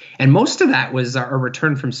 And most of that was a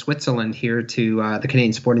return from Switzerland here to the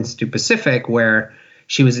Canadian Sport Institute Pacific, where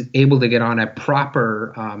she was able to get on a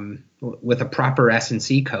proper with a proper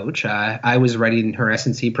S&C coach. I was writing her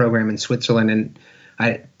S&C program in Switzerland, and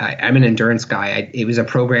I'm an endurance guy. It was a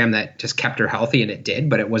program that just kept her healthy, and it did,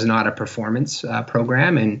 but it was not a performance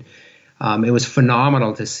program. And it was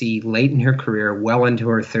phenomenal to see late in her career, well into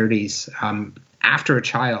her 30s, after a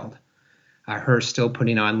child, her still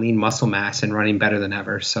putting on lean muscle mass and running better than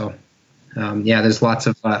ever. So, there's lots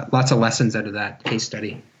of lessons out of that case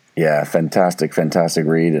study. Yeah, fantastic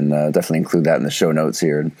read, and definitely include that in the show notes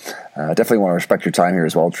here. And definitely want to respect your time here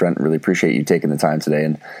as well, Trent. Really appreciate you taking the time today.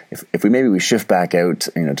 And if we shift back out,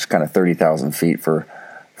 just kind of 30,000 feet for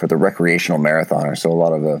the recreational marathoner. So a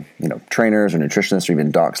lot of trainers or nutritionists or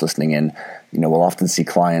even docs listening in, we'll often see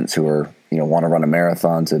clients who are want to run a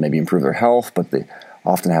marathon to maybe improve their health, but they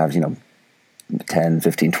often have 10,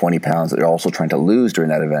 15, 20 pounds that they're also trying to lose during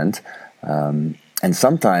that event. And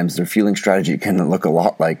sometimes their fueling strategy can look a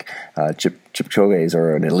lot like Kipchoge's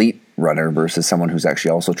or an elite runner versus someone who's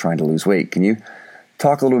actually also trying to lose weight. Can you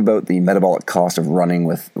talk a little bit about the metabolic cost of running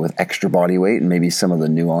with extra body weight and maybe some of the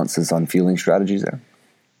nuances on fueling strategies there?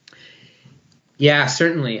 Yeah,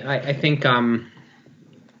 certainly. I think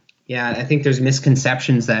I think there's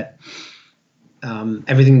misconceptions that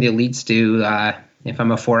everything the elites do, if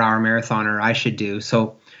I'm a 4-hour marathoner, I should do.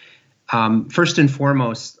 So first and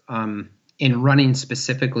foremost, in running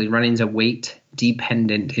specifically, running's a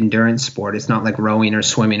weight-dependent endurance sport. It's not like rowing or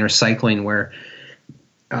swimming or cycling where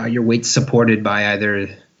your weight's supported by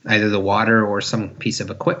either the water or some piece of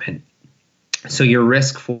equipment. So your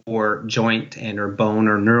risk for joint and or bone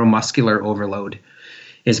or neuromuscular overload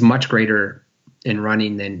is much greater in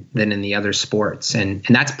running than in the other sports. And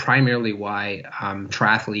that's primarily why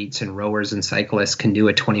triathletes and rowers and cyclists can do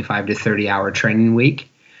a 25 to 30-hour training week.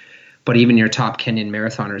 But even your top Kenyan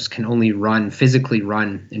marathoners can only physically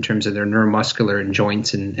run in terms of their neuromuscular and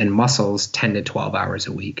joints and muscles 10 to 12 hours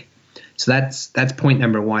a week. So that's point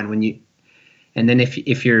number one. And then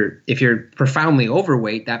if you're profoundly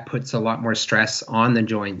overweight, that puts a lot more stress on the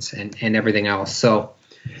joints and everything else. So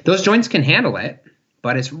those joints can handle it,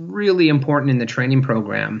 but it's really important in the training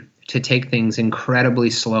program to take things incredibly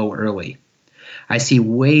slow early. I see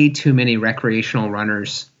way too many recreational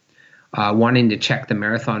runners wanting to check the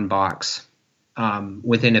marathon box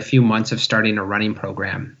within a few months of starting a running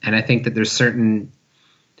program. And I think that there's certain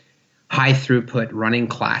high throughput running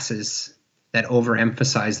classes that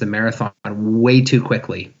overemphasize the marathon way too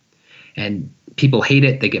quickly. And people hate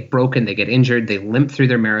it. They get broken. They get injured. They limp through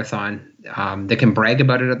their marathon. They can brag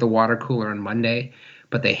about it at the water cooler on Monday,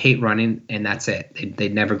 but they hate running, and that's it.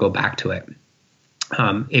 They'd never go back to it.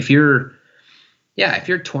 If you're if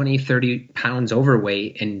you're 20, 30 pounds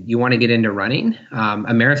overweight and you want to get into running,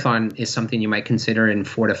 a marathon is something you might consider in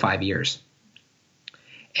 4 to 5 years.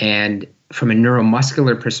 And from a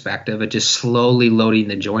neuromuscular perspective, of just slowly loading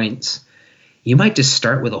the joints, you might just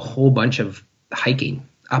start with a whole bunch of hiking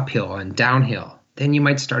uphill and downhill. Then you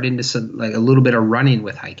might start into some, like a little bit of running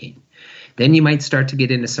with hiking. Then you might start to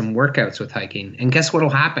get into some workouts with hiking. And guess what will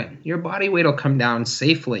happen? Your body weight will come down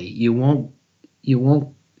safely. You'll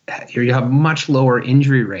have much lower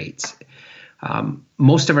injury rates.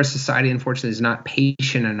 Most of our society, unfortunately, is not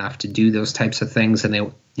patient enough to do those types of things. And they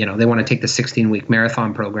want to take the 16-week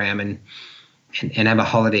marathon program and have a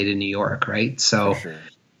holiday to New York, right? So, For sure.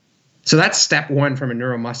 So that's step one from a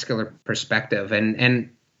neuromuscular perspective. And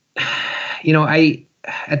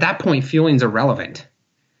at that point, fueling's irrelevant.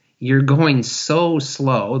 You're going so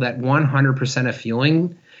slow that 100% of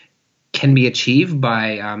fueling can be achieved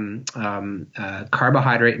by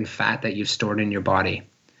carbohydrate and fat that you've stored in your body.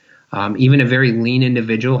 Even a very lean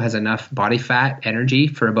individual has enough body fat energy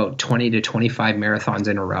for about 20 to 25 marathons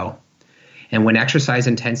in a row. And when exercise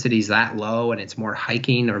intensity is that low and it's more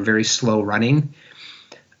hiking or very slow running,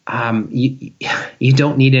 you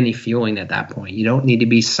don't need any fueling at that point. You don't need to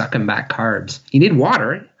be sucking back carbs. You need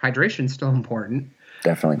water. Hydration is still important.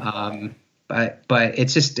 Definitely. But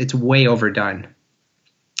it's way overdone.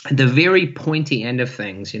 The very pointy end of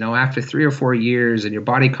things, after 3 or 4 years and your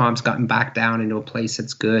body comp's gotten back down into a place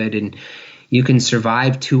that's good and you can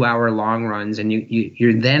survive 2-hour long runs and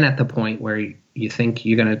you're then at the point where you think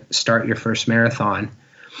you're going to start your first marathon.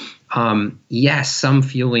 Yes, some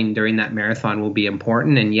fueling during that marathon will be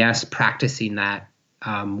important. And yes, practicing that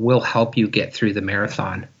will help you get through the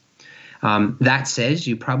marathon. That says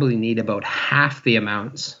you probably need about half the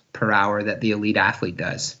amounts per hour that the elite athlete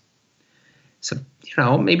does. So,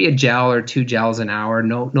 maybe a gel or 2 gels an hour,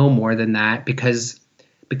 no more than that, because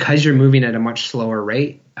you're moving at a much slower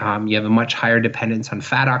rate. You have a much higher dependence on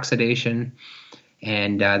fat oxidation,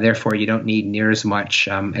 and therefore you don't need near as much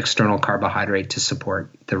external carbohydrate to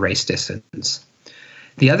support the race distance.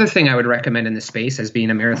 The other thing I would recommend in this space, as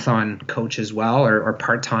being a marathon coach as well, or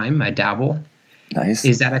part-time, I dabble, Nice.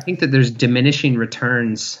 is that I think that there's diminishing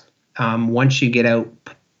returns once you get out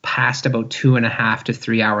past about 2.5 to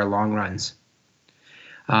 3 hour long runs.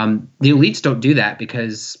 The elites don't do that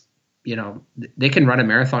because, they can run a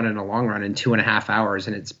marathon in a long run in 2.5 hours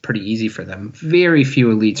and it's pretty easy for them. Very few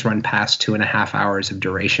elites run past 2.5 hours of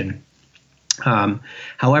duration.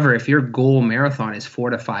 However, if your goal marathon is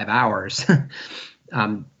 4 to 5 hours,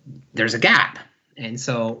 there's a gap. And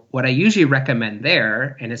so what I usually recommend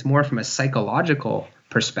there, and it's more from a psychological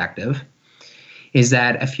perspective, is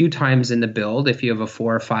that a few times in the build, if you have a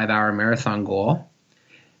 4 or 5 hour marathon goal,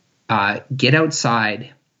 get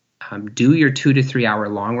outside, do your 2 to 3 hour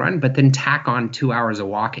long run, but then tack on 2 hours of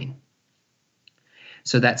walking.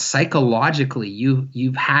 So that psychologically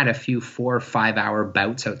you've had a few 4 or 5 hour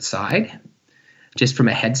bouts outside, just from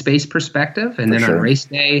a headspace perspective. And then on race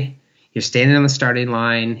day, you're standing on the starting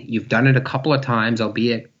line. You've done it a couple of times,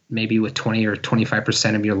 albeit maybe with 20 or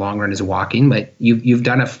 25% of your long run is walking, but you've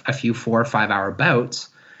done a few 4 or 5 hour bouts.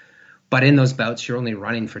 But in those bouts, you're only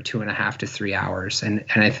running for 2.5 to 3 hours. And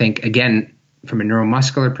I think, again, from a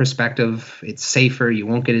neuromuscular perspective, it's safer. You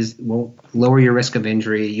won't lower your risk of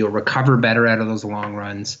injury. You'll recover better out of those long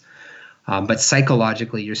runs. But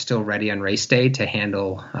psychologically, you're still ready on race day to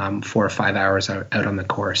handle 4 or 5 hours out on the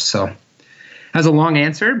course. So that was a long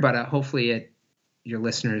answer, but hopefully your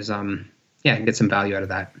listeners can get some value out of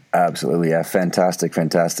that. Absolutely. Yeah. Fantastic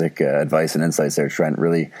advice and insights there, Trent.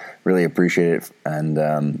 Really, really appreciate it.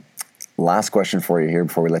 And last question for you here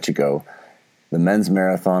before we let you go. The men's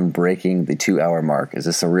marathon breaking the 2 hour mark. Is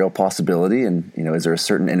this a real possibility? And, is there a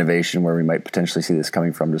certain innovation where we might potentially see this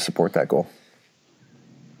coming from to support that goal?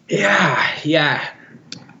 Yeah.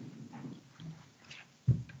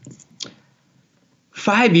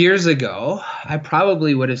 5 years ago, I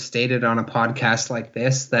probably would have stated on a podcast like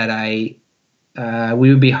this that we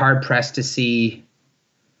would be hard pressed to see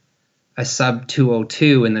a sub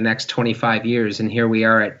 202 in the next 25 years. And here we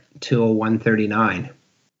are at 201.39.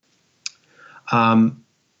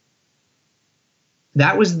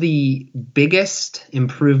 That was the biggest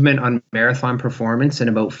improvement on marathon performance in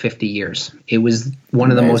about 50 years. It was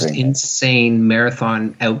one of the most insane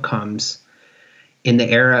marathon outcomes in the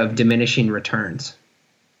era of diminishing returns.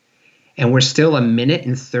 And we're still 1 minute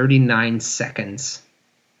and 39 seconds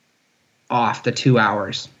off the 2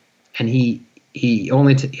 hours. And he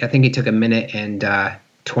only, I think he took 1 minute and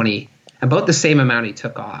 20, about the same amount he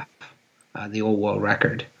took off the old world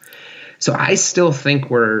record. So I still think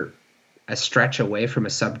we're a stretch away from a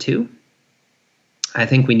sub 2. I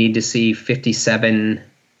think we need to see 57,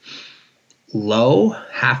 low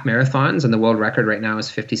half marathons, and the world record right now is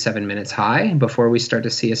 57 minutes high before we start to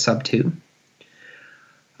see a sub 2.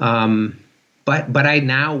 But I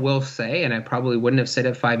now will say, and I probably wouldn't have said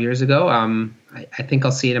it 5 years ago, I think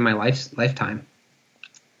I'll see it in my lifetime.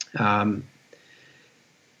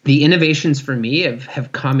 The innovations for me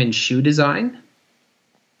have come in shoe design.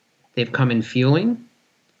 They've come in fueling.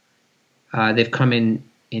 They've come in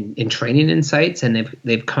training insights, and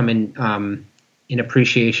they've come in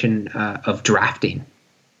appreciation of drafting.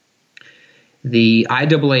 The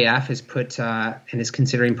IAAF has put and is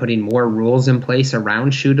considering putting more rules in place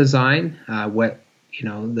around shoe design.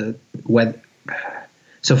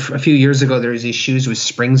 So a few years ago, there was these shoes with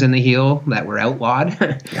springs in the heel that were outlawed.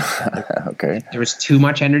 Okay. There was too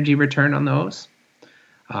much energy return on those.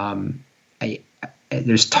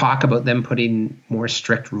 There's talk about them putting more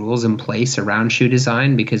strict rules in place around shoe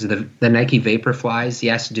design because the Nike Vaporflies,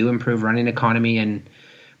 yes, do improve running economy and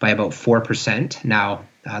by about 4%. Now,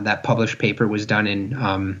 that published paper was done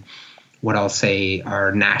in what I'll say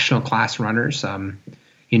are national class runners.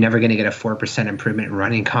 You're never going to get a 4% improvement in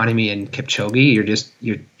running economy in Kipchoge.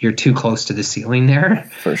 You're too close to the ceiling there.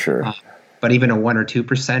 For sure. But even a 1 or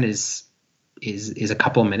 2% is a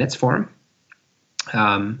couple of minutes for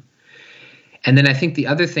him. And then I think the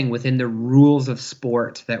other thing within the rules of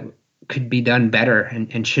sport that could be done better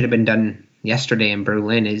and should have been done yesterday in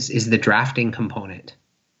Berlin is the drafting component.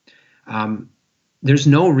 There's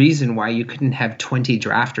no reason why you couldn't have 20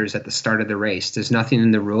 drafters at the start of the race. There's nothing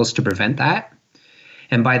in the rules to prevent that.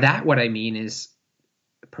 And by that, what I mean is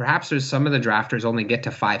perhaps there's some of the drafters only get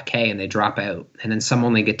to 5K and they drop out. And then some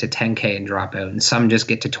only get to 10K and drop out. And some just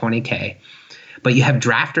get to 20K. But you have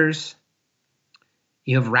drafters.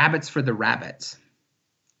 You have rabbits for the rabbits.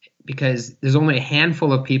 Because there's only a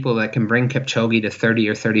handful of people that can bring Kipchoge to 30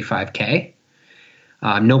 or 35K.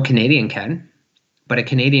 No Canadian can. But a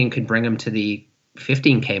Canadian could bring him to the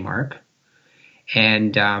 15K mark.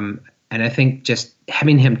 And I think just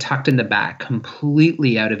having him tucked in the back,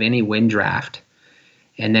 completely out of any wind draft,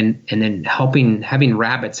 and then having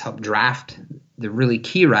rabbits help draft the really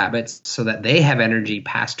key rabbits so that they have energy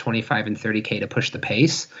past 25 and 30K to push the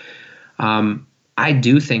pace. I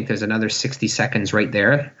do think there's another 60 seconds right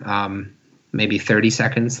there, maybe 30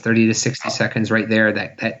 to 60 seconds right there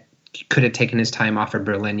that could have taken his time off of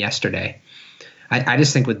Berlin yesterday. I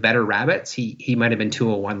just think with better rabbits, he might have been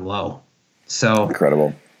 201 low. So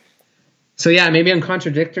incredible. So yeah, maybe I'm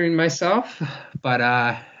contradicting myself, but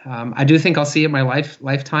I do think I'll see it in my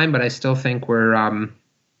lifetime. But I still think we're a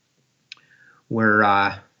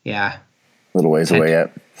little ways away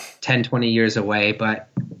yet. 10, 20 years away. But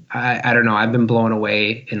I don't know. I've been blown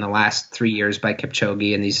away in the last 3 years by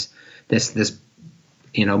Kipchoge and this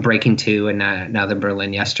breaking 2 and now the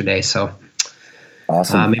Berlin yesterday. So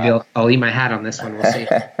awesome. Maybe I'll eat my hat on this one. We'll see.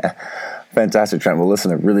 Fantastic, Trent. Well,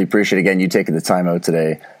 listen, I really appreciate, again, you taking the time out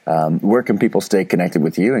today. Where can people stay connected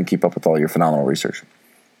with you and keep up with all your phenomenal research?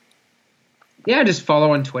 Yeah, just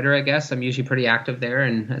follow on Twitter, I guess. I'm usually pretty active there,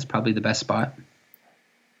 and that's probably the best spot.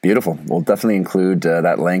 Beautiful. We'll definitely include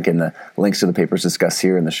that link and the links to the papers discussed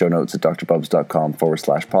here in the show notes at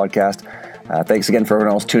drbubs.com/podcast. Thanks again for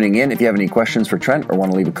everyone else tuning in. If you have any questions for Trent or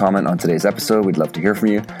want to leave a comment on today's episode, we'd love to hear from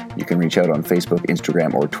you. You can reach out on Facebook,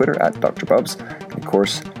 Instagram, or Twitter at Dr. Bubs. And of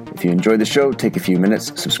course, if you enjoyed the show, take a few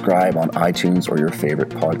minutes, subscribe on iTunes or your favorite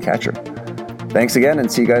podcatcher. Thanks again,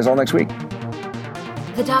 and see you guys all next week.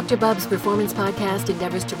 The Dr. Bubs Performance Podcast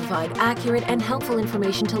endeavors to provide accurate and helpful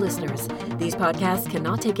information to listeners. These podcasts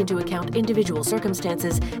cannot take into account individual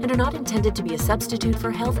circumstances and are not intended to be a substitute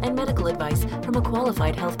for health and medical advice from a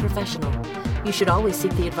qualified health professional. You should always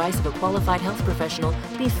seek the advice of a qualified health professional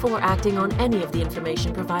before acting on any of the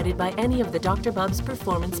information provided by any of the Dr. Bubs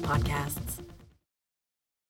Performance Podcasts.